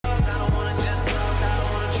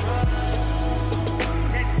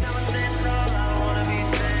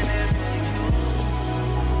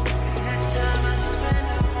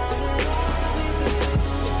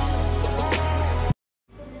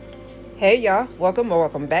Hey y'all, welcome or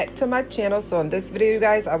welcome back to my channel. So in this video, you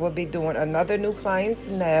guys, I will be doing another new client's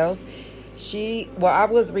nails. I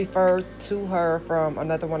was referred to her from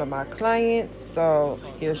another one of my clients, so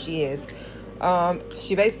here she is.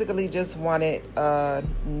 She basically just wanted a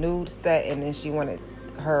nude set, and then she wanted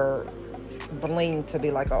her bling to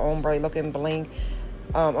be like a ombre looking bling.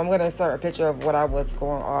 I'm gonna insert a picture of what I was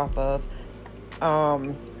going off of.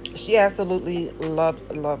 She absolutely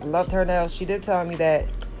loved her nails. She did tell me that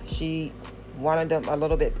she wanted them a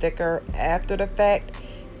little bit thicker after the fact,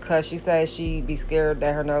 because she said she'd be scared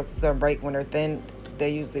that her nails is gonna break when they're thin. They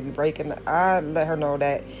usually be breaking. I let her know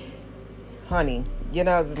that, honey, your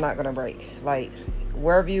nails is not gonna break. Like,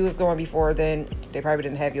 wherever you was going before then, they probably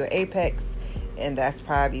didn't have your apex, and that's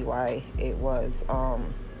probably why it was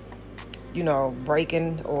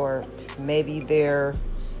breaking, or maybe they're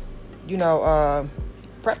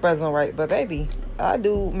prep wasn't right. But baby, I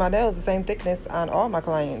do my nails the same thickness on all my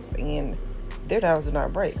clients, and their nails do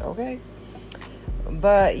not break, okay?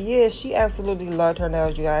 But yeah, she absolutely loved her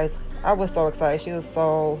nails, you guys. I was so excited. She was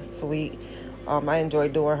so sweet. I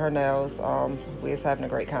enjoyed doing her nails. We was having a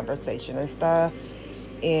great conversation and stuff,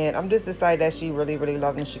 and I'm just excited that she really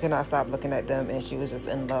loved them. She could not stop looking at them, and she was just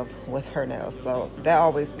in love with her nails, so that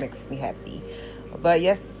always makes me happy. But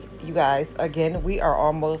yes, you guys, again, we are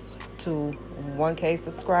almost to 1K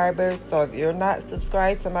subscribers. So if you're not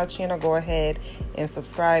subscribed to my channel, go ahead and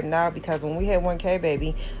subscribe now, because when we hit 1K,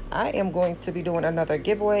 baby, I am going to be doing another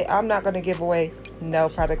giveaway. I'm not going to give away nail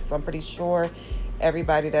products. I'm pretty sure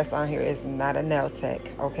everybody that's on here is not a nail tech,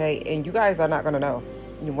 okay? And you guys are not going to know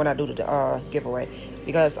when I do the giveaway,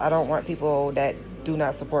 because I don't want people that do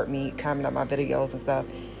not support me comment on my videos and stuff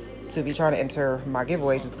to be trying to enter my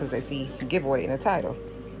giveaway just because they see giveaway in the title.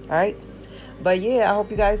 All right? But yeah, I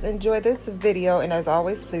hope you guys enjoyed this video, and as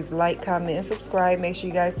always, please like, comment, and subscribe. Make sure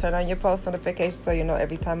you guys turn on your post notifications so you know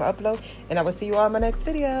every time I upload, and I will see you all in my next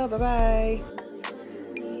video. Bye bye.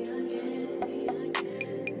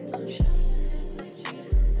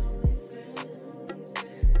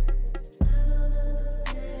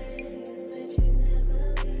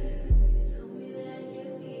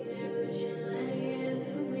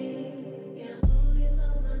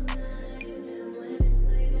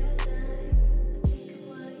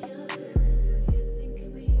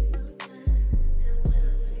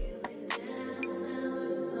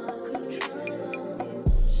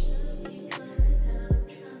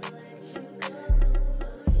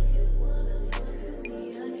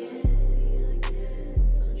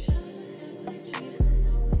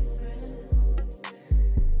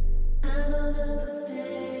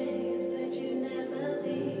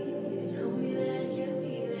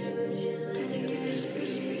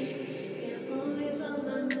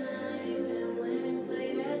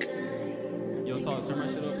 Yo, Salt, turn my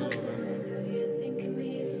shit up a little bit.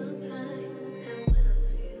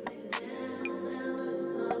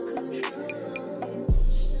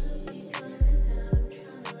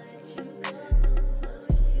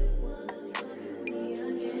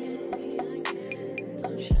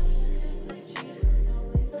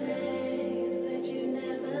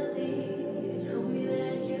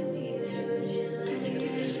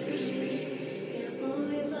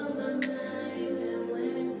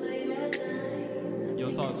 Yo,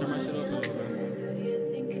 Salt, turn my shit up a little bit.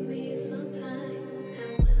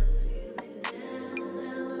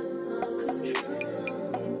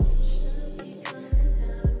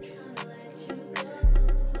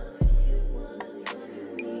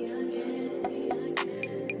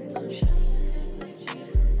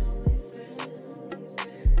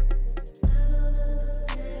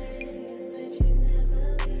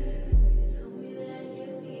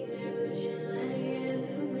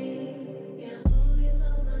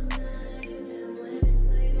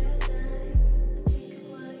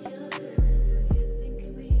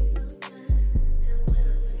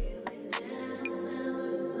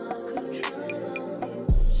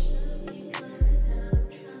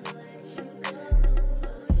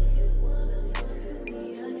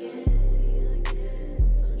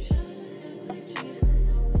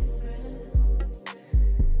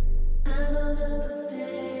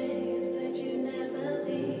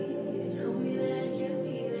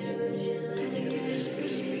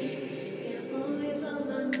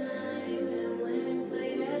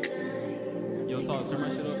 Yo, Salt, turn my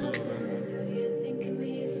shit up a little bit.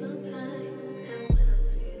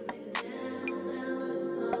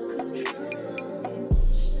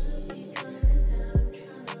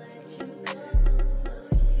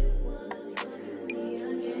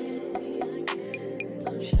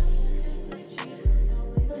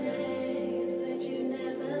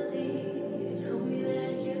 Told me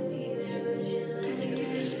that you'd be there, but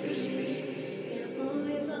you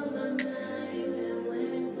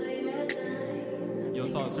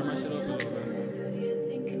sauce, turn my shit up a little bit.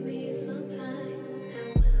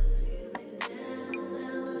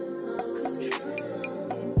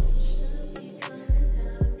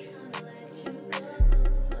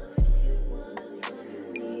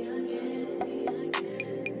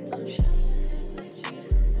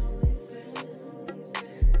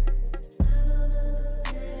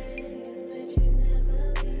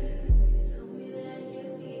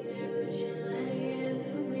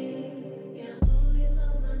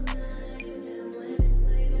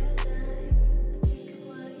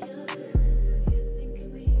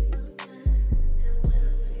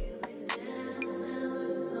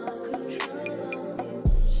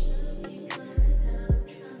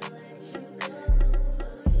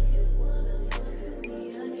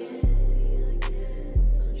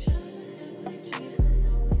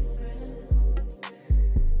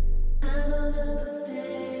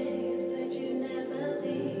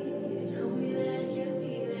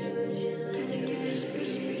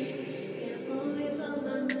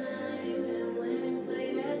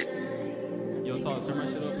 Yo, sauce, turn my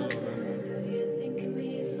shit up a little bit.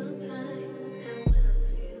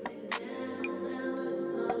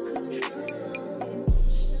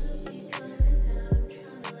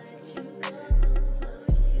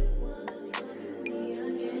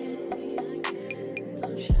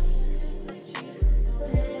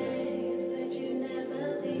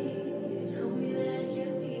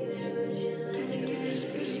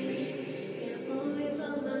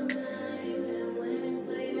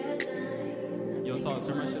 Yo, sauce,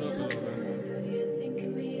 turn my shit up a little bit.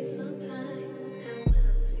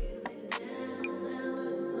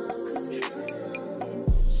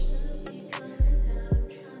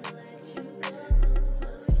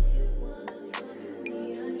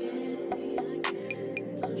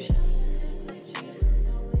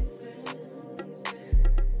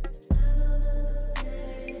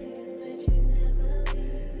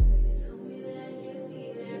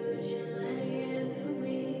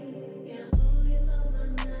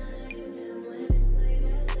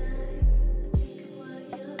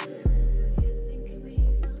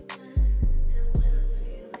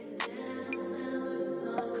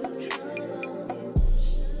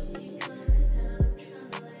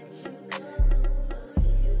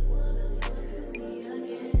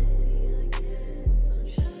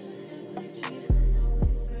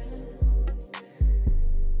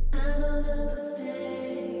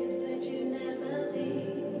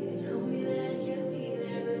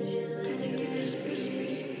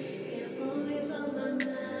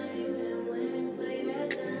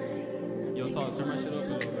 Yo, sauce, turn my shit up a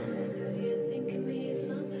little bit.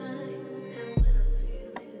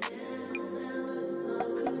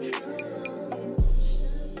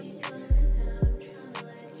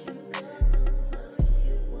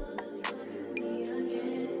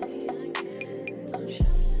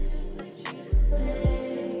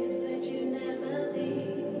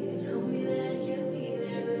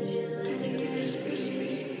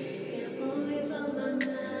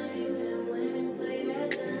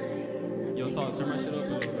 Yo, sauce, turn my shit up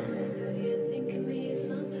a little bit.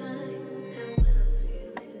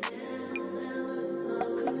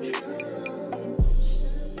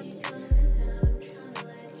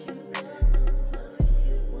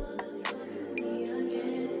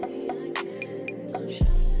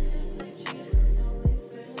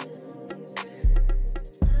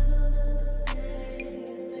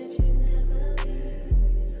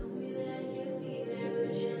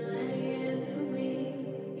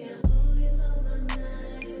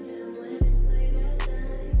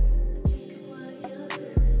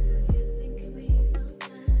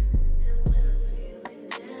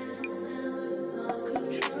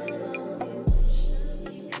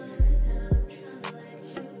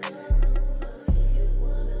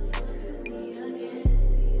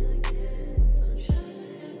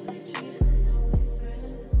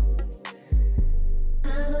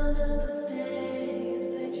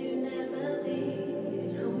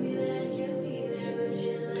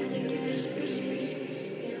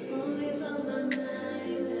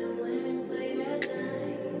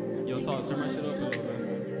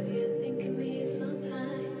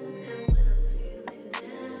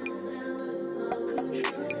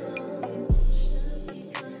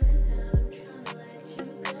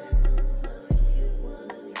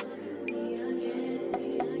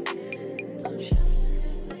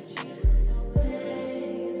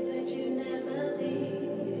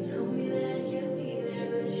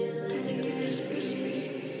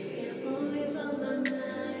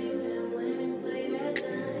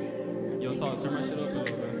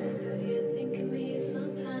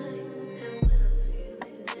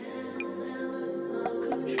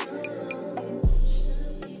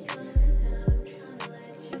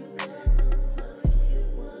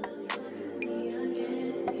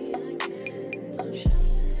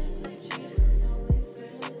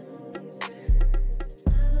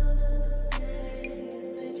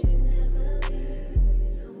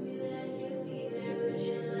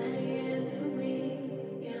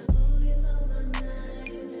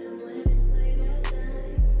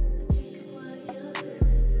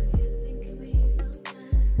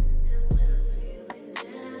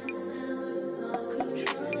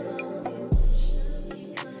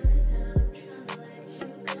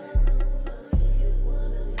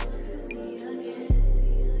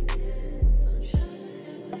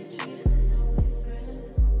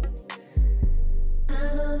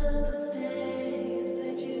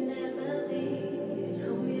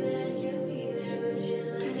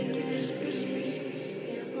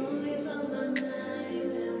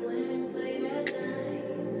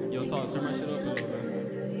 stir my shit up a little bit.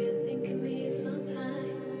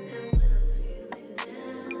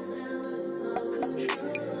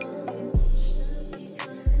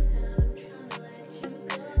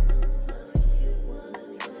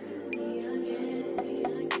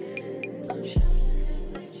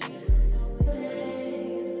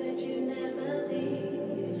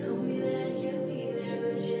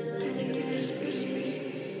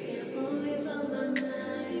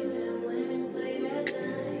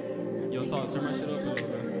 Yo, Salt, stir my shit up